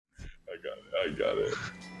I got it.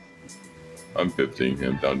 I'm 15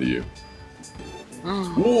 him, down to you.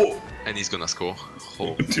 Whoa! And he's gonna score.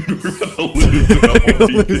 Oh. Dude, we're gonna lose the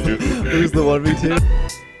 1v2. Lose the 1v2.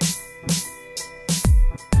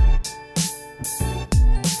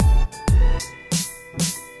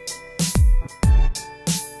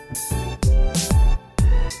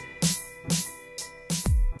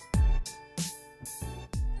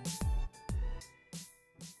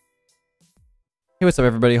 Hey, what's up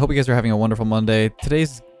everybody? Hope you guys are having a wonderful Monday.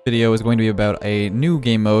 Today's video is going to be about a new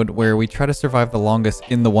game mode where we try to survive the longest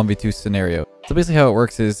in the 1v2 scenario. So basically how it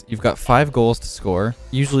works is you've got 5 goals to score.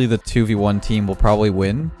 Usually the 2v1 team will probably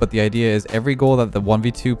win, but the idea is every goal that the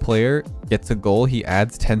 1v2 player gets a goal, he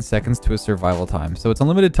adds 10 seconds to his survival time. So it's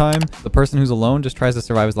unlimited time. The person who's alone just tries to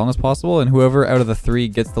survive as long as possible, and whoever out of the 3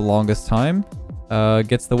 gets the longest time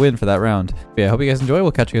gets the win for that round. But yeah, I hope you guys enjoy.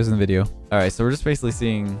 We'll catch you guys in the video. Alright, so we're just basically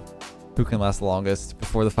seeing who can last the longest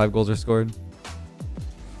before the 5 goals are scored.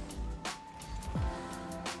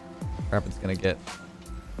 Rapid's gonna get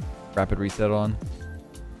rapid reset on.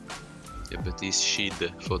 Yeah, but he's shield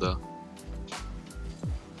for the...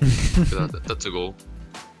 that's a goal.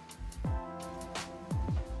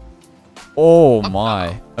 Oh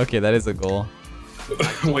my. Okay, that is a goal.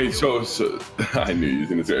 Wait, so I knew you were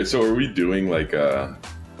gonna say. So are we doing like oh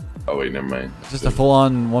wait, never mind. Just a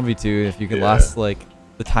full-on 1v2 if you could last like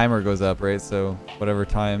the timer goes up, right? So whatever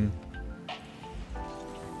time.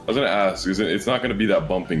 I was gonna ask, it's not gonna be that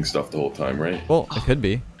bumping stuff the whole time, right? Well, it could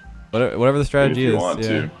be. Whatever the strategy is. Want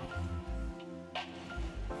to.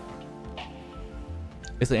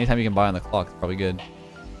 Basically, anytime you can buy on the clock is probably good.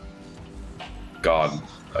 God,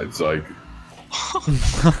 it's like.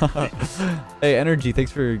 Hey, Energy,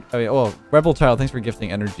 thanks for. I mean, oh, Rebel Child, thanks for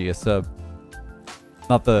gifting Energy a sub.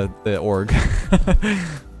 Not the org.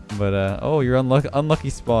 But oh, you're unlucky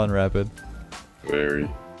spawn, Rapid. Very.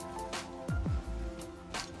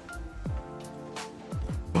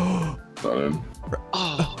 Not in.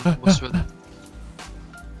 Oh, what's with that?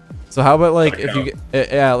 So how about like if you get,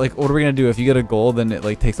 yeah, like what are we gonna do if you get a goal then it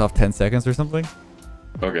like takes off 10 seconds or something?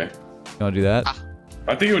 Okay. You wanna do that?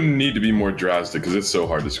 I think it would need to be more drastic because it's so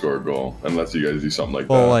hard to score a goal unless you guys do something like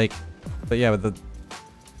that. Well, like, but yeah, but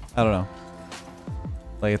I don't know.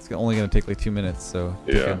 Like it's only gonna take like 2 minutes, so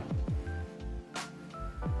yeah.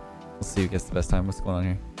 We'll see who gets the best time. What's going on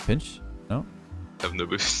here? Pinch? No? I have no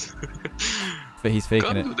boost. But he's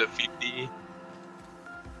faking it. Do the 50.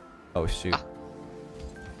 Oh shoot.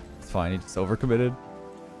 It's fine, he just overcommitted.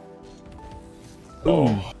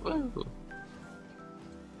 Oh.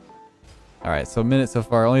 Alright, so a minute so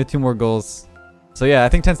far. Only 2 more goals. So yeah, I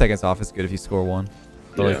think 10 seconds off is good if you score 1.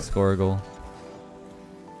 So like score a goal.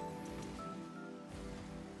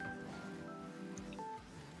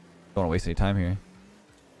 Don't want to waste any time here.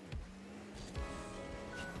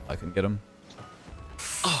 I can get him.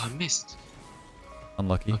 Oh, I missed.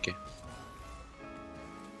 Unlucky. Okay.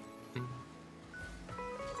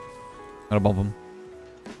 Gotta bump him.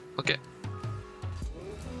 Okay.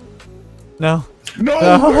 No. No!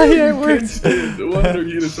 Yeah, it worked. No wonder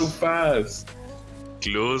you did it so fast.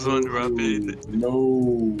 Close on Rapid.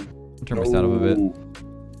 No. Turn my sound up a bit.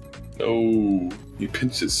 No. You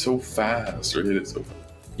pinched it so fast or hit it so fast.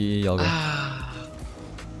 Yeah, I'll go.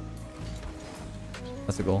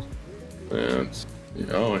 That's a goal. Yeah,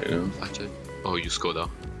 oh, wait, no. Actually, oh, you scored out.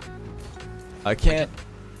 I can't.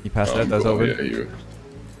 You passed that. That's over. Yeah, you.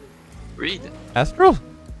 Read. Astral?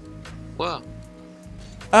 Wow.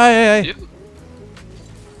 Aye. You?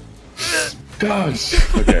 Gosh.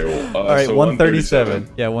 Okay, well, alright, so 137.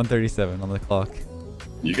 Yeah, 137 on the clock.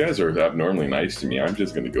 You guys are abnormally nice to me. I'm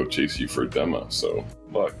just gonna go chase you for a demo, so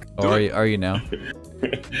luck. Oh, are you now?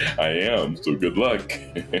 I am, so good luck.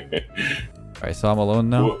 Alright, so I'm alone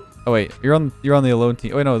now? Whoa. Oh wait, you're on the alone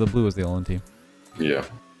team. Oh wait, no, the blue was the alone team. Yeah.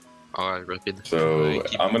 Alright, Rapid. So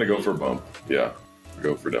I'm gonna go for bump. Yeah.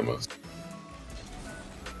 Go for demos.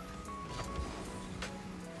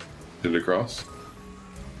 Did it cross?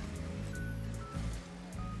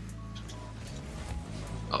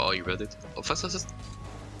 Oh, you read it. Oh, fast.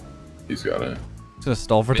 He's got it. Just gonna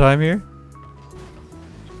stall for time here.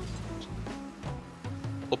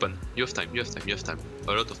 Open. You have time. A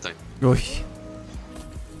lot of time. Oy.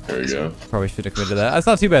 There you go. Probably should have committed to that. That's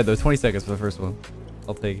not too bad though. 20 seconds for the first one.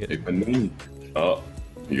 I'll take it. Hey, Panini. Oh,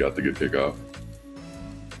 you got the good kickoff.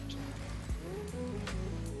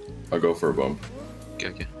 I'll go for a bump.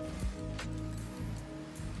 Okay.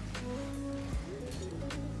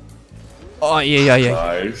 Oh yeah.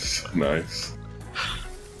 Nice.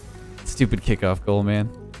 Stupid kickoff goal, man.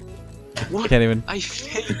 What? Can't even. I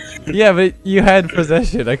failed. Yeah, but you had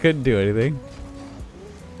possession. I couldn't do anything.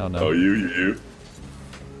 Oh no. Oh, you.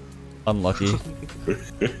 Unlucky.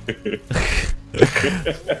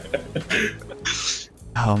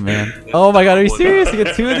 Oh man. Oh my god, are you serious? You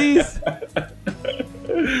get 2 of these?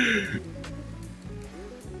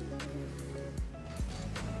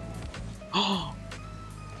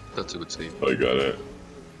 That's a good save. I got it.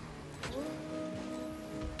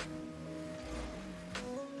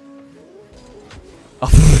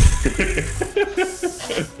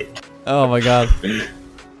 Oh my god.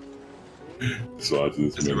 So watch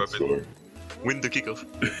this man score. Win the kickoff.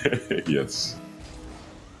 Yes.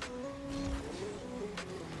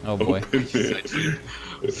 Oh boy.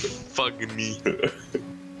 Fuck me.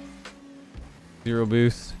 0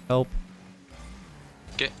 boost. Help.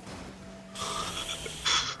 Okay.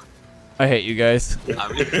 I hate you guys.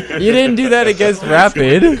 I mean, You didn't do that against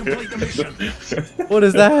Rapid. What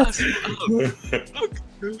is that?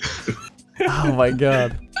 Oh my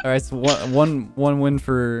god. Alright, so one win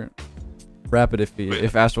for Rapid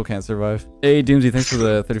if Astral can't survive. Hey Doomsy, thanks for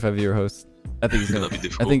the 35 viewer host. I think he's gonna be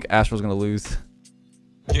difficult. I think Astral's gonna lose.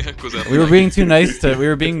 Yeah, because We were being too nice to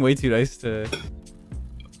way too nice to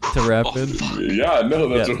Rapid. Oh, Yeah, no,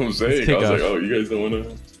 that's Yeah, what I'm saying. I let's was kick like, off. oh, you guys don't wanna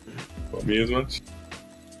want me as much?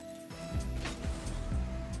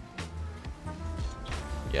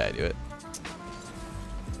 Yeah, I do it.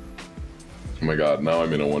 Oh my god, now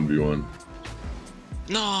I'm in a 1v1.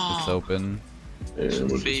 no. It's open. And we'll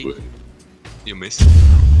just Fake. wait. You missed.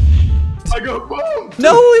 I got bumped!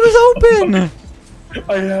 No, it was open!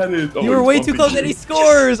 I had it. Oh, You were it's way too bumping close you. and he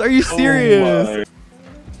scores! Are you Oh serious? my.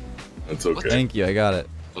 That's okay. Thank you, I got it.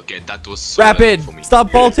 Okay, that was so Rapid! lucky for me.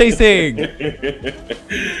 Stop ball chasing!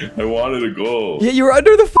 I wanted a goal. Yeah, you were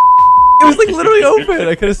under the it was like literally open!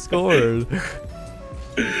 I could have scored.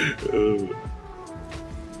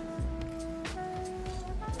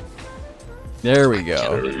 There we go.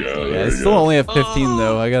 There we go. Yeah, There it's we still go. only at 15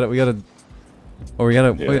 though. We gotta. Oh, we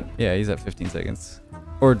gotta. Yeah. Wait, yeah, he's at 15 seconds.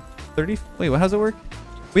 Or 30. Wait, how does it work?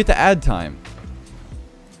 We have to add time.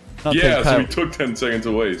 Not Yeah, take so time. we took 10 seconds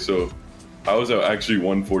away. So I was at actually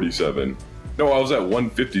 147. No, I was at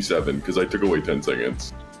 157 because I took away 10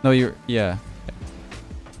 seconds. No, you're. Yeah.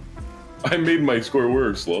 I made my score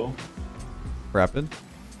work slow. Rapid.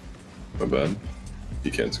 My bad.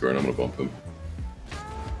 He can't score and I'm gonna bump him.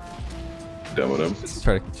 Demo him. Let's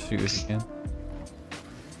try to shoot if you can.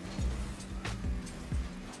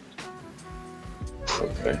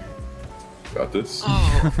 Okay. Got this.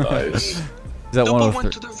 Oh, Nice. Is that the one ball of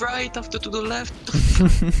went to the right after to the left.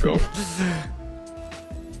 Go.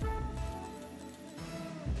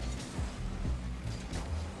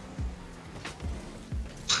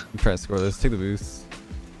 I'm trying to score this. Take the boost.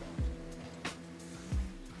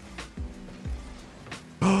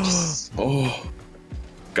 Oh.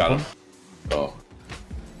 Got him. Oh.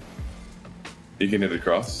 He can hit it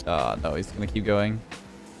across. No, he's gonna keep going.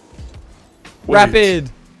 Wait. Rapid!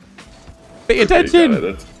 Pay Okay, you attention! got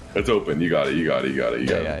it. That's open. You got it. You got it. You got it. You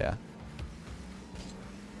got it. Yeah.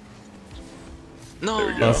 No. There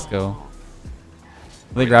we go. Let's go.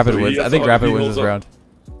 I think Rapid So he wins. I has think to- Rapid he wins holds this up. round.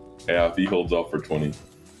 Yeah, if he holds off for 20.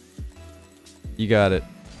 You got it.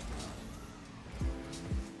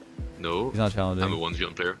 No. He's not challenging. I'm a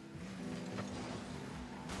 1v1 player.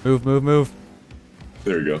 Move, move, move.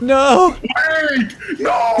 There we go. No! Wait!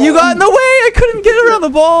 No! You got no way! I couldn't get around the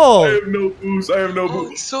I ball! have no boost. I have no Oh,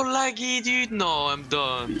 boost. it's so laggy, dude. No, I'm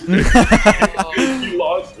done. You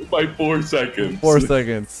lost by 4 seconds. 4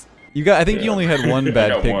 seconds. You got. I think you Yeah. only had one I bad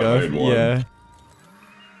got one, I had kickoff. one. Yeah.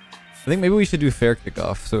 I think maybe we should do fair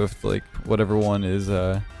kickoff. So if like whatever one is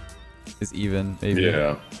even, maybe.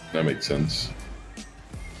 Yeah, that makes sense.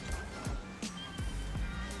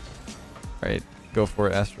 Right. Go for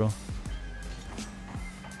it, Astral.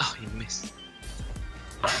 Oh, he missed.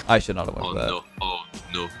 I should not have went Oh for that. no. Oh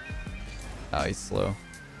no. Oh, he's slow.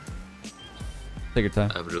 Take your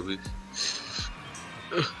time. I have a little bit.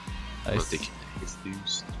 I'm not Nice. taking his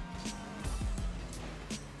boost.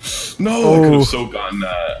 No, I could Oh. have so gotten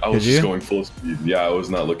that. I was Could just you? going full speed. Yeah, I was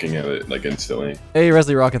not looking at it like instantly. Hey,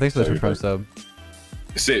 Resley Rocket, thanks for the Sorry, Twitch Prime bud.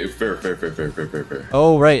 sub. Say it fair.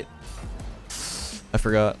 Oh, right. I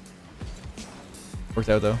forgot. Worked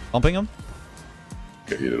out though. Bumping him?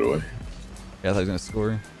 Okay, get it away. Yeah, I thought he was gonna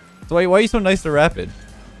score. So why are you so nice to Rapid?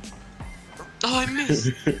 Oh, I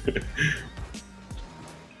missed.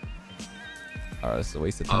 Oh, this is a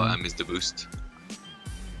waste of Oh, I time. missed the boost.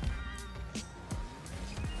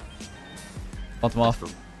 Bump him off.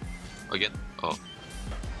 Again? Oh.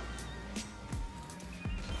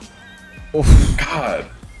 Oh. God.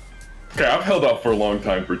 Okay, I've held out for a long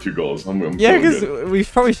time for 2 goals. I'm Yeah, feeling because good. we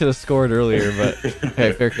probably should have scored earlier, but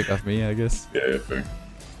okay, fair kick off me, I guess. Yeah, fair.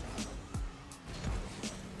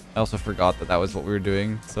 I also forgot that that was what we were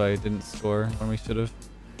doing, so I didn't score when we should have.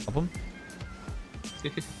 Help him.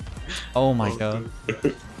 Oh my god.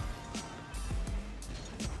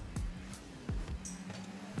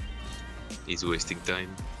 He's wasting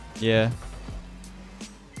time. Yeah.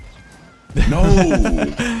 No.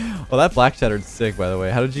 Well, that black shattered's sick, by the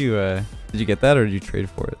way. How did you get that, or did you trade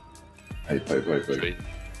for it? Pipe. Trade.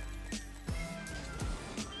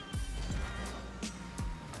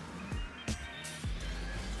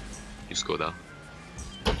 You score now.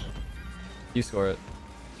 You score it.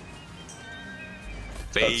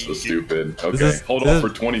 That's so stupid. This Okay, is- hold this on is- for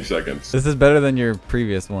 20 seconds. This is better than your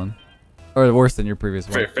previous one, or worse than your previous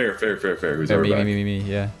one. Fair. Who's Fair, our back? me.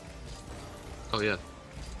 Yeah. Oh yeah.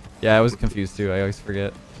 Yeah, I was confused too. I always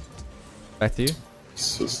forget. Back to you.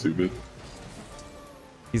 So stupid.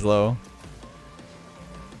 He's low.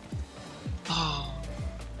 Oh.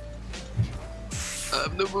 I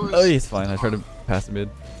have no boost. Oh, he's fine. I tried to pass the mid.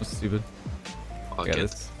 That's stupid. I I got can't.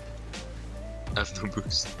 this. I have no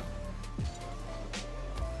boost.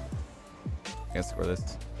 I can score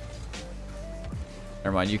this.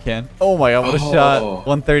 Never mind, you can. Oh my god, what a shot.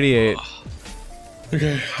 138.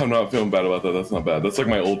 Okay, I'm not feeling bad about that. That's not bad. That's like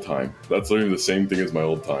my old time. That's literally the same thing as my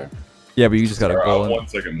old time. Yeah, but you just got a goal. 1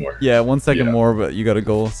 second more. Yeah, 1 second Yeah. more, but you got a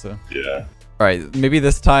goal, so. Yeah. Alright, maybe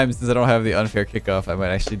this time, since I don't have the unfair kickoff, I might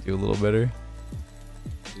actually do a little better.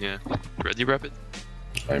 Yeah. Ready, Rapid?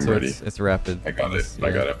 I'm So ready. it's rapid. I got it. Yeah.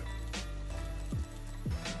 I got it.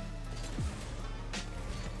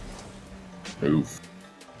 Oof.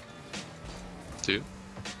 2.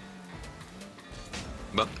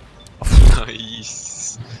 Bump.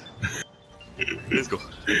 Nice. Let's go.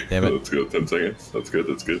 Damn it. Let's go. 10 seconds. That's good.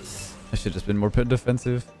 That's good. I should just been more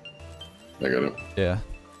defensive. I got it. Yeah.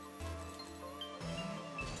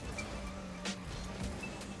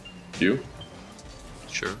 You?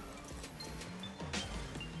 Sure.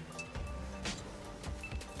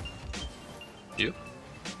 You?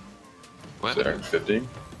 What? There. 15.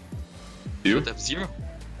 You? What, F0?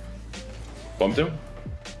 Bumped him?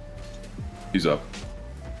 He's up.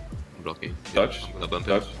 Blocking. Touch. I'm gonna bump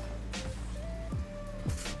Touch. him.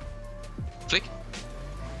 Flick.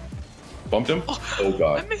 Bumped him? Oh I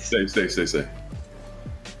god. missed. Stay.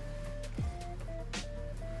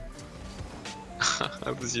 I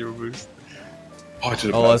have 0 boost. Oh, I should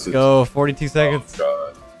have Oh, let's passed it. go. 42 seconds.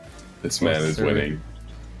 Oh god. This man is sir. winning.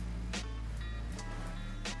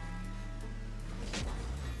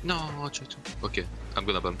 No, I'll try to. Okay, I'm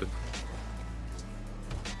gonna bump him.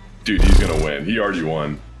 Dude, he's gonna win. He already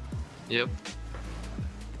won. Yep.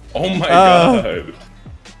 Oh my Oh. god.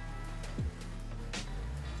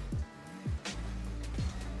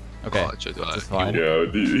 Okay. Oh, I tried to. It's fine. Yeah,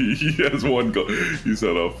 he has one goal. He's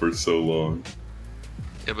set up for so long.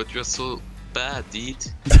 Yeah, but you're so bad, dude.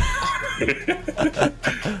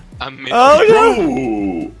 I'm mid. Oh,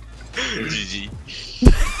 Bro! GG.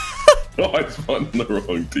 Oh, I spawned in the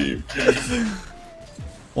wrong team.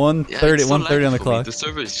 130, it's so 130 on the laggy for me. clock. The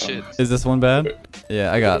server is shit. Is this one bad?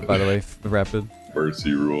 Yeah, I got it, by the way. Rapid.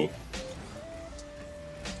 Mercy rule.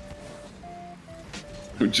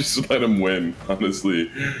 Just let him win,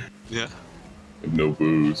 honestly. Yeah. No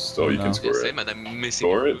boost. Oh, you No. can score Same, it. and I'm missing.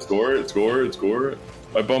 Score it.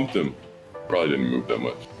 I bumped him. Probably didn't move that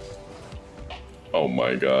much. Oh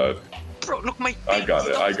my god. Bro, look my. I got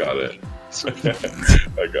it. I got it.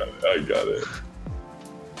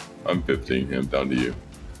 I'm 15 him, down to you.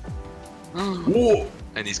 Whoa!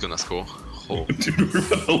 And he's gonna score. Oh. Dude, we're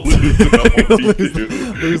about to lose the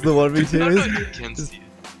LT2. Lose the 1v2. No, you can't see it.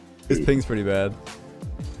 His ping's pretty bad.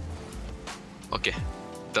 Okay,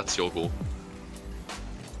 that's your goal.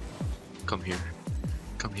 Come here.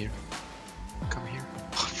 Come here. Come here.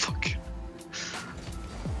 Oh, fuck.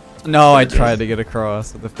 No, I tried to get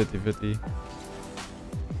across with the 50-50.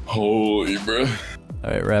 Holy bro.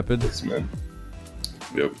 Alright, rapid. This man.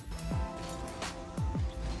 Yep.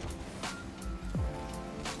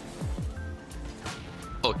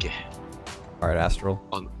 Okay. Alright, Astral.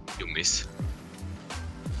 Oh, you miss.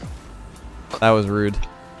 That was rude.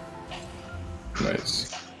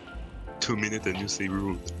 Nice. 2 minutes and you say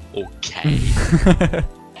rude. Okay.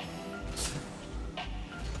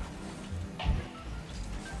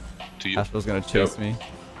 To you? Astral's gonna chase me.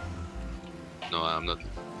 No, I'm not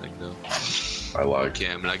like that. I like.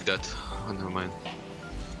 Okay, I'm like that. Oh, never mind.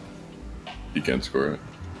 You can score it.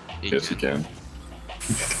 Yes, you can.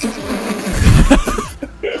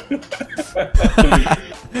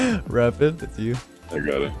 Rapid, it's you. I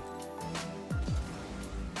got it.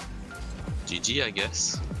 GG, I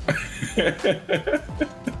guess. There's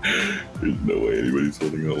no way anybody's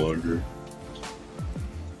holding that longer.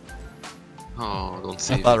 Oh, don't I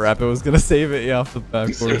save thought it. Rapid was gonna save it, yeah, off the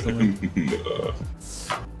backboard or something.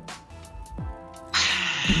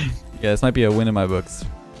 Yeah, this might be a win in my books.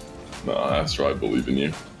 Nah, Astro, I believe in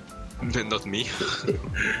you. Not me.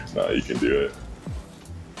 Nah, you can do it.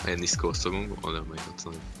 Any score second? Oh no, my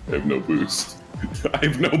god. I have no boost. I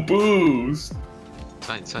have no boost!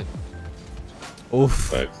 Fine, fine.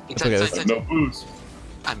 Oof. Nice. It's okay, I have no boost.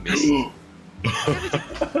 I missed.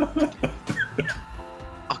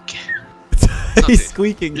 Okay. He's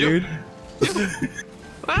squeaking, dude.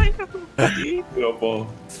 Why? No ball.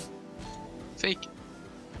 Fake.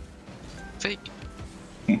 Fake.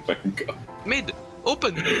 Oh my god. Mid.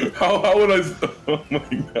 Open. How would I? Oh my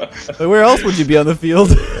god. Like, where else would you be on the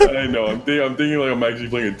field? I know. I'm thinking like I'm actually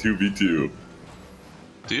playing a 2v2.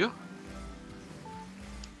 Do you?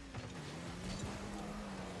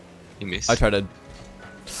 He missed. I tried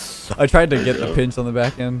to get the pinch on the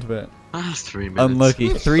back end, but 3 minutes. unlucky.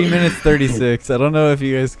 3 minutes 36. I don't know if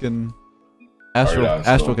you guys can. Astro, Alright,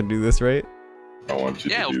 Astro. Astro can do this, right? I want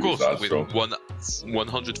you Yeah, to of do course. this, With Astro.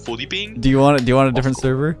 140 ping. Do you want a different course.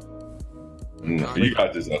 server? No, you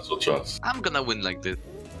got this, Astro. Trust. I'm gonna win like this.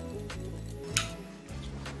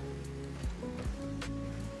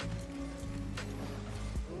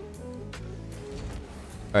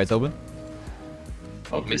 Alright, it's open.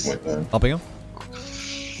 I'll take Miss. my time. I'll ping him.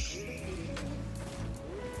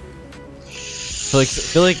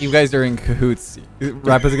 Feel like you guys are in cahoots.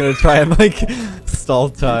 Rapid's gonna try and like stall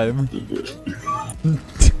time.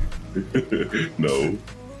 No.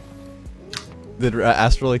 Did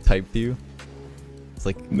Astro like type to you? It's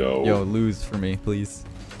like, No. yo, lose for me, please.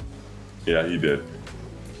 Yeah, he did.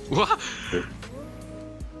 What?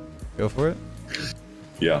 Go for it.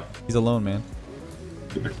 Yeah. He's alone, man.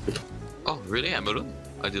 Oh, really? I'm alone?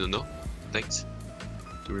 I didn't know. Thanks.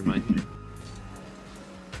 To remind me.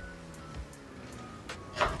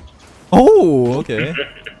 Oh, okay.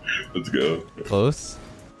 Let's go. Close.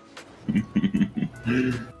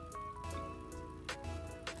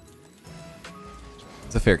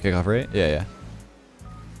 It's a fair kickoff, right? Yeah, yeah.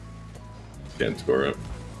 Can't score it.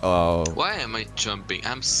 Oh, Why am I jumping?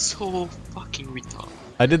 I'm so fucking retarded.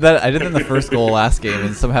 I did that in the first goal last game,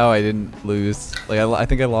 and somehow I didn't lose. Like I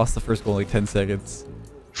think I lost the first goal in like 10 seconds.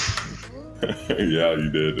 Yeah, you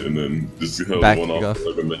did, and then just held Back one off kickoff. for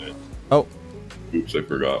like a minute. Oh, Oops, I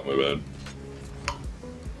forgot. My bad.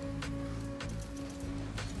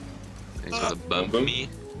 He's gonna bump me.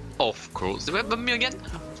 Of course. Did I bump me again?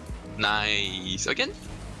 Nice. Again?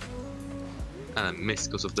 And I missed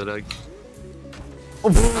because of the lag. Oh,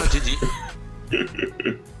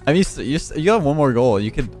 GG. I mean, you got one more goal. You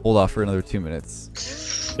could hold off for another 2 minutes.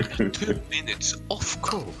 2 minutes, of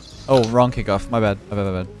course. Oh, wrong kickoff. My bad. My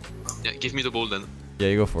bad. Yeah, give me the ball then. Yeah,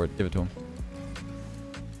 you go for it. Give it to him.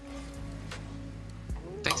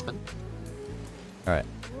 Thanks, man. All right.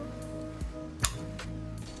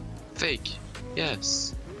 Fake.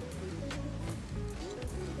 Yes.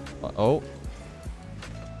 Oh,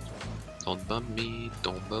 Don't bump me.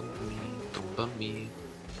 Don't bump me. Don't bump me.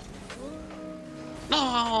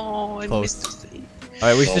 No, I Close. missed the save. all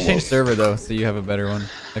right. We should change Almost. server though, so you have a better one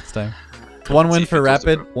next time. One win for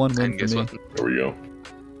Rapid. One win And for guess me. what? There we go.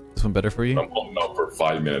 This one better for you. I'm holding up for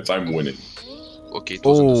 5 minutes. I'm winning. Okay, it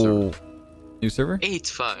was on the server. Oh, new server? Hey,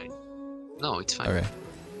 it's fine. No, it's fine. Okay.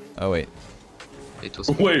 Oh wait. It was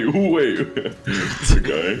Wait.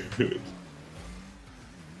 Okay.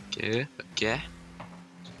 okay. Okay.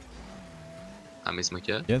 I missed my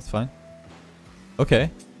cat. Yeah, it's fine.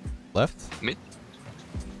 Okay. Left. Mid.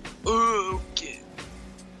 Okay.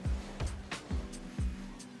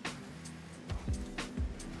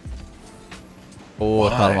 Oh, I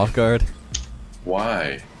caught him Why? off guard.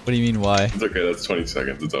 Why? What do you mean? Why? It's okay. That's 20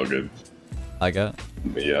 seconds. It's all good. I got.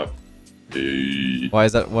 Yeah. Hey. Why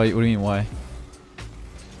is that? Why? What do you mean? Why?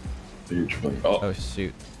 Oh, Oh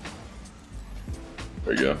shoot!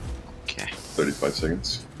 there you go. Okay. 35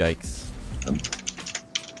 seconds. Yikes!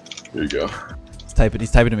 Here you go. He's typing.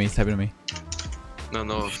 He's typing to me. He's typing to me.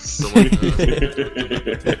 No, someone.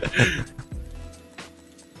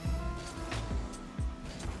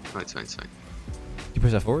 No, it's fine, it's fine. Can you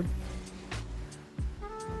push that forward?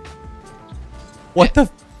 What the?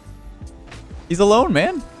 He's alone,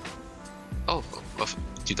 man. Oh,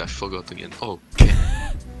 dude, I forgot again. Oh, okay.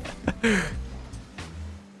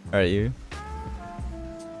 All right, you.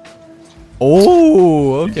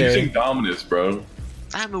 Oh, He's using okay. Dominus, bro.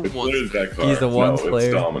 I'm a It's one. literally that card. He's the one no, player.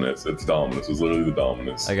 It's Dominus. It's Dominus. It's literally the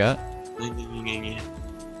Dominus. I got.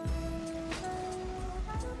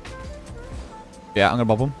 Yeah, I'm gonna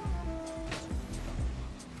bump him.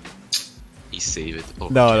 He saved it. Oh,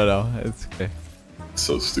 No, no, no. It's okay.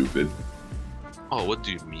 So stupid. Oh, what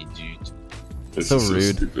do you mean, dude? This So is so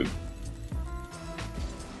rude. stupid.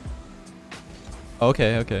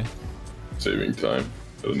 Okay, okay. Saving time.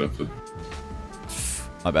 Got enough of...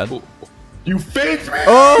 My bad. Oh, You faked me!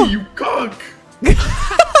 Oh! You cock!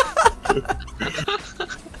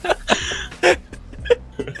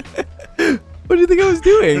 What do you think I was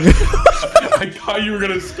doing? I thought you were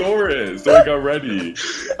gonna score it, so I got ready.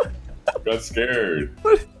 Got scared.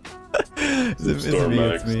 It's Storm me,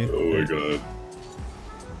 Max. it's me. Oh my god.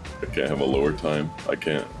 I can't have a lower time. I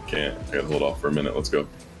can't. I gotta hold off for a minute. Let's go.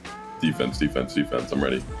 Defense, defense, defense. I'm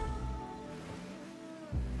ready.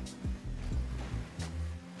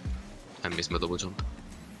 I missed my double jump.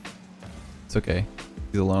 It's okay.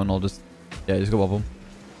 He's alone. I'll just... Yeah, just go above him.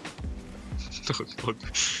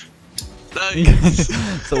 Nice.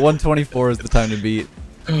 So 124 is the time to beat.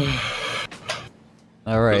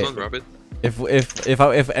 All right. Goes on rapid.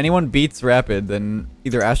 If anyone beats Rapid, then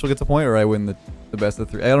either Astral gets a point or I win the best of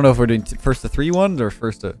 3. I don't know if we're doing first to 3 ones or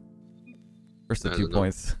first to 2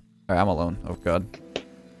 points. All right, I'm alone. Oh god.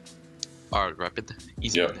 Alright, rapid.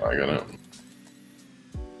 Easy. Yep, I gotta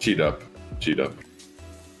cheat up. Cheat up.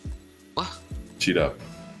 What? Cheat up.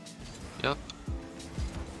 Yep.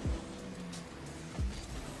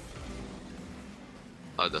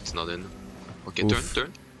 Oh, that's not in. Okay, Oof.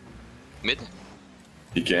 turn. Mid.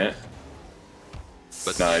 He can't.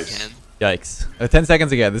 But Nice. you can. Yikes. 10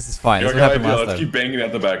 seconds again. This is fine. This is what happened last Let's time. keep banging it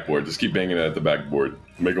at the backboard. Just keep banging it at the backboard.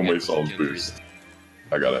 Make him waste all his boost.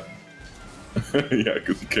 I got it. Yeah,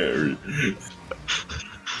 because he can't read.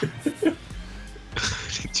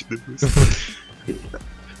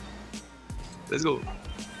 Let's go.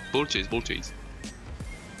 Ball chase, ball chase.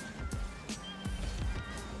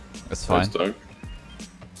 That's fine. Nice dunk.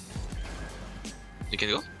 You can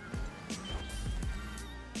go.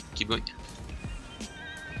 Keep going.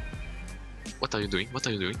 What are you doing? What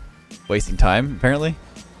are you doing? Wasting time, apparently.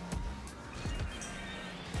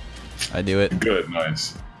 I do it. Good,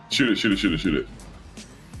 nice. Shoot it, shoot it, shoot it, shoot it.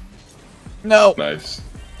 No! Nice.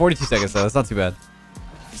 42 seconds though. That's not too bad.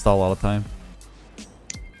 Still a lot of time.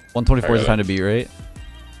 124 is the time to beat, right?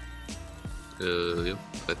 Yeah,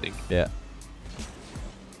 I think. Yeah.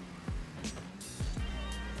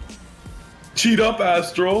 Cheat up,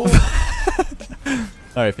 Astral.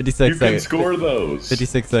 Alright, 56 You can seconds. score those.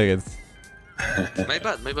 56 seconds. My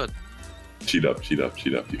bad, my bad. Cheat up, cheat up,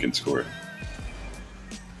 cheat up. You can score it.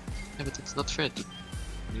 Yeah, but it's not fair to,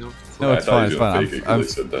 you know. No, I it's thought fine, you it's were gonna fine. fake it 'cause I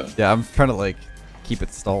said that. Yeah, I'm trying to like keep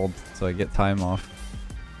it stalled so I get time off.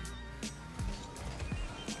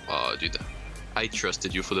 Oh, dude. I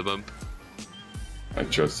trusted you for the bump. I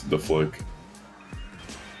trusted the flick.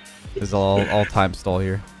 There's all time stall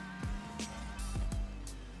here.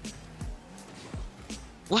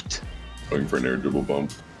 What? Going for an air dribble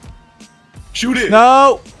bump. Shoot it!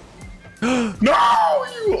 No! No!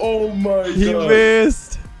 You! Oh my He god!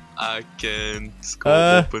 missed! I can't score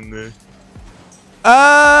open there.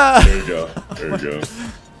 Ah! There you go. There you go.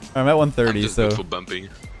 I'm at 130, I'm just so. good for bumping.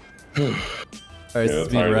 Alright, Yeah, this is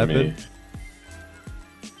being higher than rapid. me.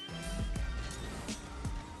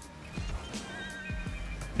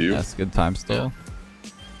 You? That's good time stall.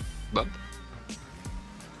 Bump.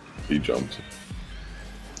 He jumped.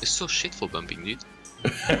 It's so shit for bumping, dude.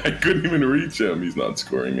 I couldn't even reach him. He's not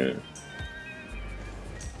scoring it.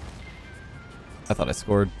 I thought I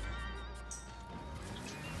scored.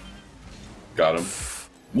 Got him.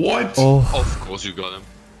 What? Oh. Of course you got him.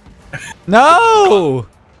 No!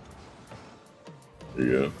 There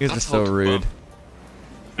you go. He's That's just so how to rude.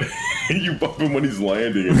 You bump him when he's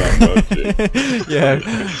landing and not dodging. Yeah,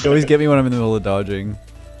 you always get me when I'm in the middle of dodging.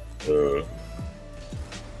 Uh,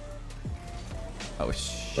 Oh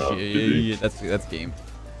Oh, shit, that's game.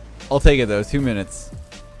 I'll take it though, 2 minutes.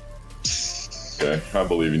 okay, I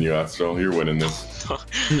believe in you, Astral. You're winning this.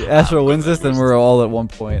 Astro wins this, then we're all at 1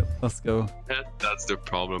 point. Let's go. That's the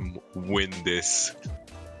problem. Win this.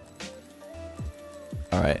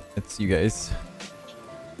 Alright, it's you guys.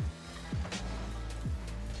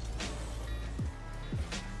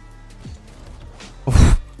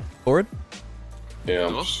 Forward? Yeah,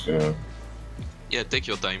 No? yeah, Yeah, take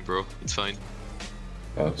your time, bro. It's fine.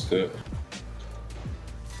 that's it.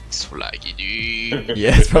 It's laggy, dude.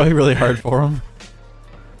 Yeah, it's probably really hard for him.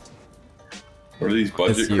 What are these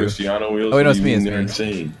budget It's you. Cristiano wheels? Oh, wait, no, it's What do you me, mean it's they're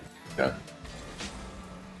me. insane. Yeah.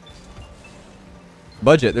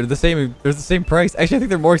 Budget, they're the same price. Actually, I think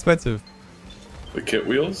they're more expensive. The kit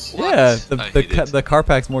wheels? What? Yeah, I hate it. the car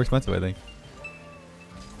pack's more expensive, I think.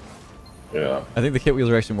 Yeah, I think the kit wheels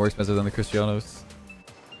are actually more expensive than the Cristianos.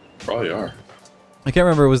 probably are. I can't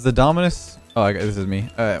remember, was the Dominus... Oh, this is me.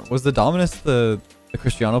 Was the Dominus the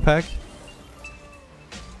Cristiano pack?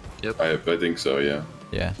 I think so, yeah.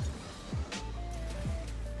 Yeah.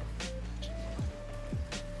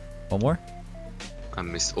 One more. I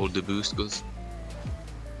missed all the boost goes.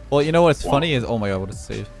 Well, you know what's funny is, oh my god, what a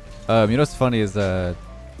save. You know what's funny is,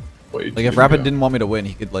 Wait, like if Rapid didn't want me to win,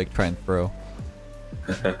 he could like try and throw.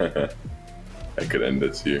 I could end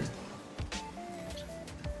this here.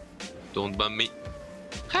 Don't bump me.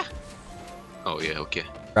 Ha! Oh yeah, okay.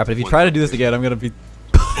 Rapid, if you try to do this again, I'm gonna be.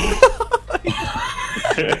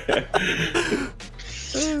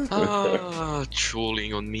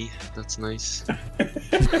 Trolling on me. That's nice.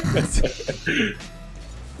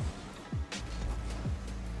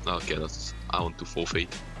 Okay, that's. I want to forfeit.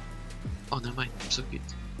 Oh, never mind. I'm so good.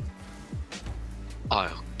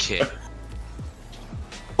 Oh, okay.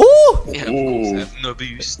 Oh! Yeah, of course. I have no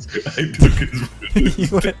boost. I took his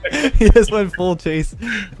boost. He just went full chase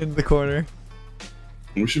in the corner.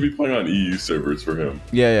 We should be playing on EU servers for him.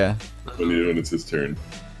 Yeah. When it's his turn.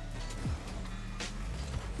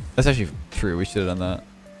 That's actually true. We should have done that.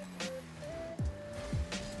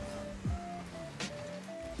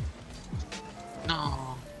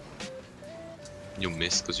 No. You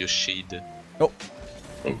missed because you're shade. Oh.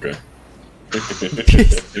 Okay.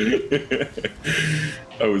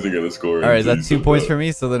 I wasn't gonna score. All right, is that 2 points for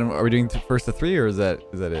me? So then, are we doing first to 3, or is that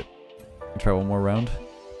it? Try one more round.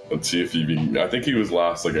 Let's see if he. I think he was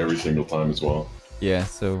last like every single time as well. Yeah.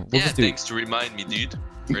 So we'll just do. Thanks to remind me, dude.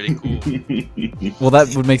 Really cool. Well,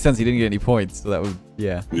 that would make sense. He didn't get any points, so that would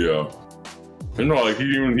yeah. Yeah. And no, like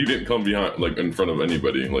he didn't come behind like in front of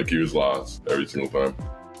anybody. Like he was last every single time.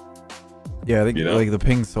 Yeah, I think like the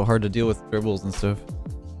ping's so hard to deal with dribbles and stuff.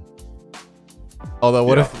 Although,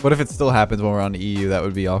 what if it still happens when we're on the EU? That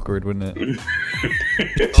would be awkward, wouldn't it?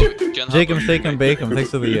 Jacob, shake him, bake him.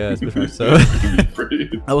 Thanks for the Stiffness. So,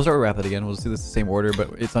 I will start with Rapid again. We'll just do this the same order,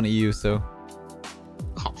 but it's on EU, so.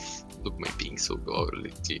 Oh, look, my ping so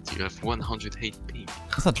good. Dude, you have 108 ping.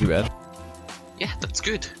 That's not too bad. Yeah, that's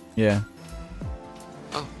good. Yeah.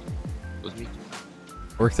 Oh, it was me.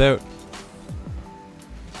 Works out.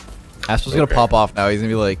 Astral's gonna pop off now. He's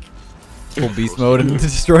gonna be like full beast mode and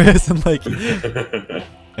destroy us and like.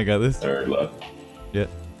 I got this. Alright, left. Yeah.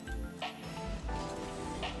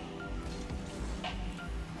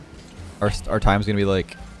 Our time's gonna be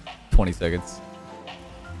like 20 seconds.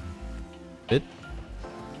 Bit?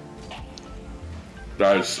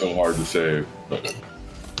 That is so hard to save.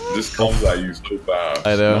 This comes at you so fast.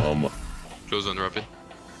 I know. Close on Rapid.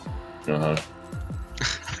 Uh-huh.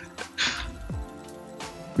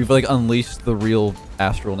 We've like unleashed the real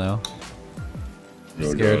Astral now.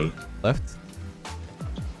 No Scared. God. Left.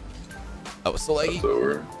 That was so laggy. That's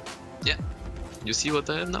over. Yeah. You see what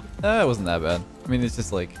I have now? It wasn't that bad. I mean, it's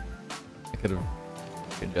just like I could have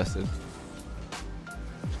adjusted.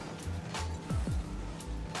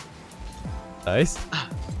 Nice.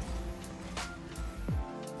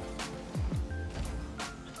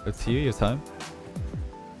 It's you. Your time.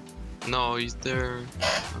 No, he's there.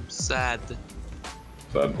 I'm sad.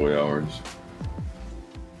 Bad boy hours.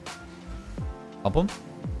 Pump him.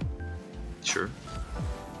 Sure.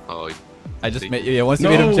 Oh, I just made. Yeah, once you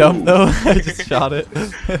made him jump though, I just shot it.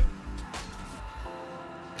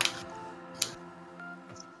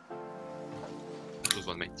 close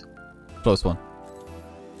one, mate. Close one.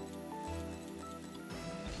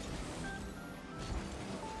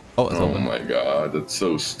 Oh, it's open. My god, that's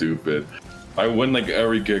so stupid. I win like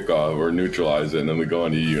every kickoff or neutralize it, and then we go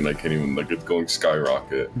on EU, and I can't even like it's going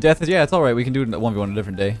skyrocket. Death is it's all right. We can do it 1v1 a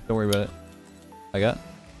different day. Don't worry about it. I got.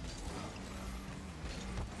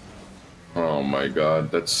 Oh my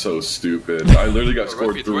god, that's so stupid. I literally got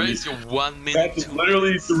scored Rapid, 3. where is your 1 minute? That's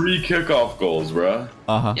literally 3 kickoff goals, bruh.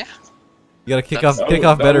 Yeah. You gotta kick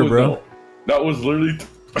off better, bro. That was literally.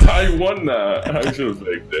 I won that. I should have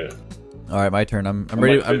faked it. All right, my turn. I'm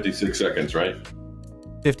ready. Like 56 seconds, right?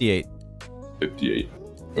 58. 58.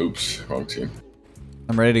 Oops, wrong team.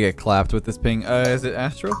 I'm ready to get clapped with this ping. Is it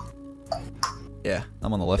Astral? Yeah,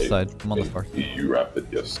 I'm on the left side. I'm on the far. EU Rapid,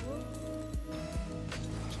 yes.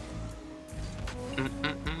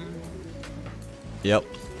 Yep.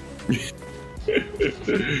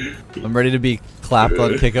 I'm ready to be clapped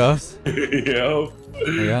on kickoffs. Yep.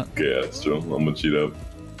 Yeah. Okay, Astral, I'm gonna cheat up.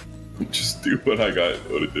 Just do what I got.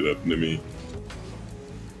 What it did happen to me.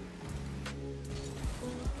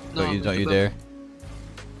 No, don't you dare.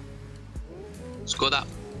 Score that.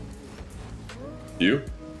 You?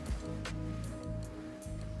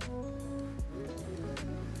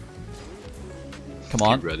 Come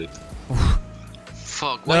on. You read it.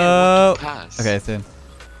 Fuck, why No. you pass? Okay, it's in.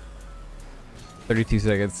 32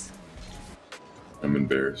 seconds. I'm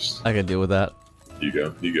embarrassed. I can deal with that. You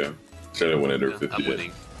go. You go. Should I win it or Yeah,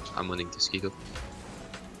 58? I'm winning this kickoff.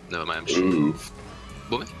 Never mind, I'm sure. Oof.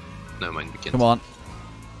 Boom. Never mind, we can't. Come on.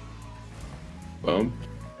 Bump.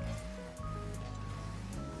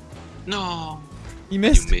 No. You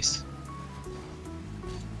missed. You miss.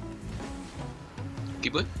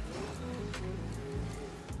 Keep going.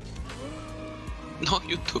 No,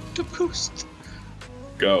 you took the boost.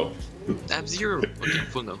 Go. I have 0. Okay,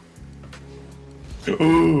 full now.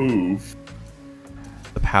 Oof.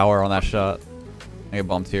 The power on that shot. I get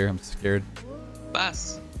bumped here. I'm scared.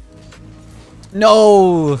 Pass.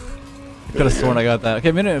 No! I could have sworn I got that.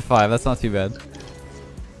 Okay, minute and 5. That's not too bad.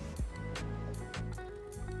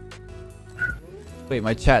 Wait,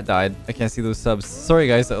 my chat died. I can't see those subs. Sorry,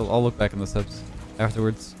 guys. I'll look back in the subs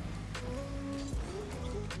afterwards.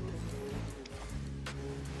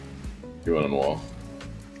 You went on the wall.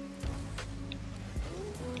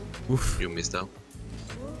 Oof. You missed out.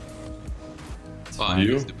 It's Oh, I fine.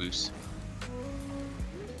 missed the boost.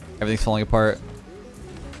 Everything's falling apart.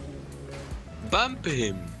 Bump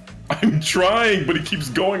him. I'm trying, but he keeps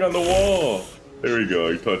going on the wall. There we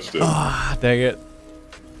go. I touched it. Ah, dang it.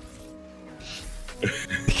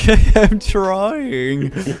 I'm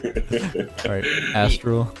trying. Alright,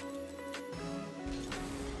 Astral.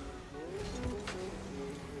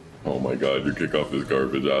 Oh my god, your kickoff is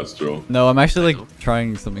garbage, Astro. No, I'm actually like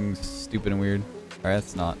trying something stupid and weird. Alright,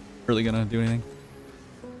 that's not really gonna do anything.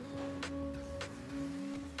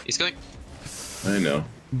 He's going. I know.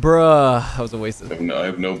 Bruh, that was a waste of... I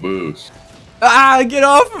have no boost. Ah, get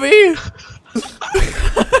off me!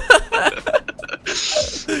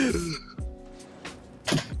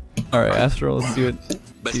 Alright, Astral, let's see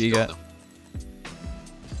what you got.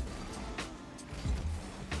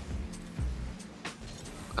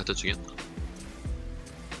 I touch again.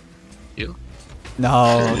 You?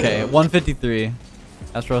 No, okay, 153.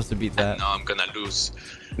 Astral has to beat that. No, I'm gonna lose.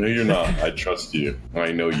 No, you're not. I trust you.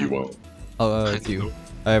 I know you won't. Oh, it's you.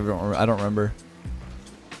 I don't remember.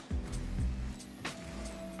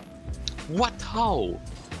 What? How?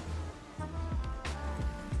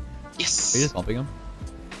 Yes. Are you just bumping him?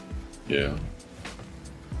 Yeah.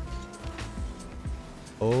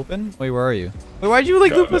 Open? Wait, where are you? Wait, why'd you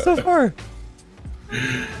like loop us so far?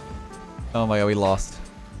 Oh my god, we lost.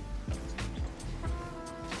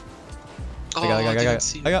 Oh, I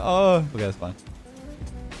got, oh, okay, that's fine.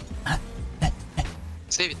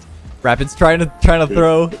 Save it. Rapid's trying to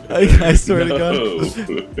throw. I swear to God. No.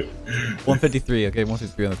 153. Okay,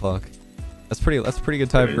 153 on the clock. That's pretty good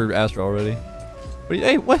time for Astro already. What?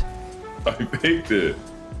 Hey, what? I faked it.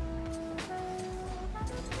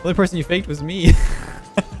 The only person you faked was me.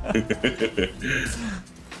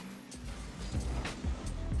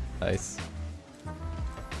 Nice.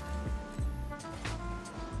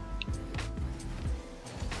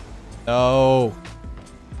 No.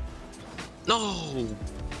 No.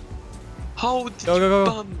 How did Go. you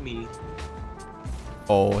bump me?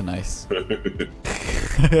 Oh, nice. I'm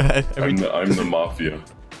the mafia.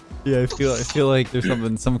 Yeah, I feel like there's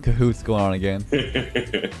some cahoots going on again.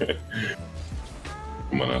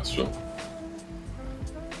 Come on, Astro.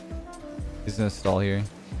 He's gonna stall here.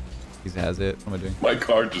 He has it. What am I doing? My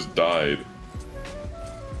car just died.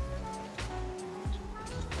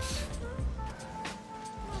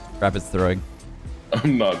 Rapid's throwing.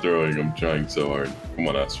 I'm not throwing. I'm trying so hard. Come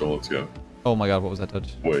on, Astro. Let's go. Oh my god, what was that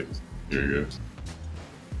touch? Wait. Here you go.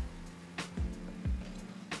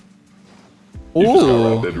 You just got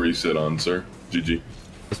Ooh, rapid reset on, sir. GG.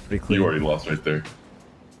 that's pretty clean. You already lost right there.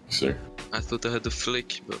 Sir. I thought I had the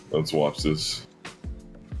flick, but Let's watch this.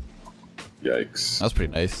 Yikes. That was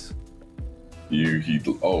pretty nice.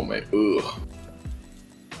 Oh my, ugh.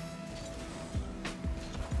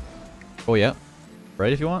 Oh yeah,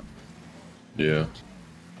 right if you want. Yeah.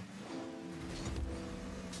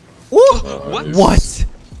 Ooh! What? What?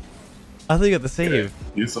 I think you got the save. Okay.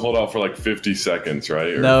 You used to hold out for like 50 seconds,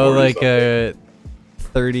 right? Or No, 40 like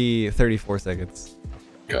something. 34 seconds.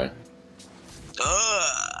 Okay.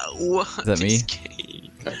 What? Is that me?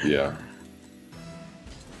 Game? Yeah.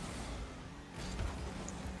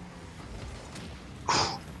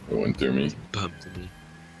 It went through me. Bumped me.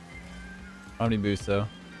 How many boosts though?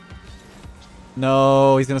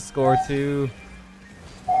 No, he's gonna score too.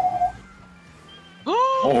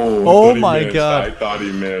 Oh, my God. I thought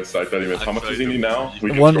he missed. How much does he need now?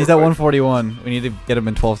 We can He's at short 141. We need to get him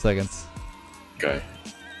in 12 seconds. fight.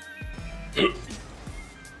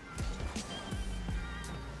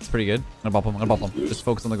 It's pretty good. I'm gonna bump him. Just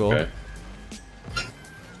focus on the goal. Okay.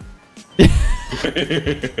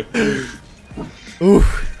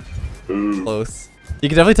 Oof. Ooh. Close. You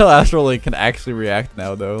can definitely tell Astral like can actually react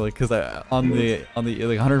now though, like because on the like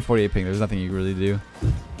 148 ping, there's nothing you can really do.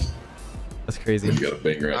 That's crazy. You got a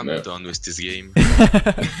banger on I'm that. done with this game.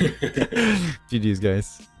 GG's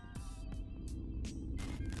guys.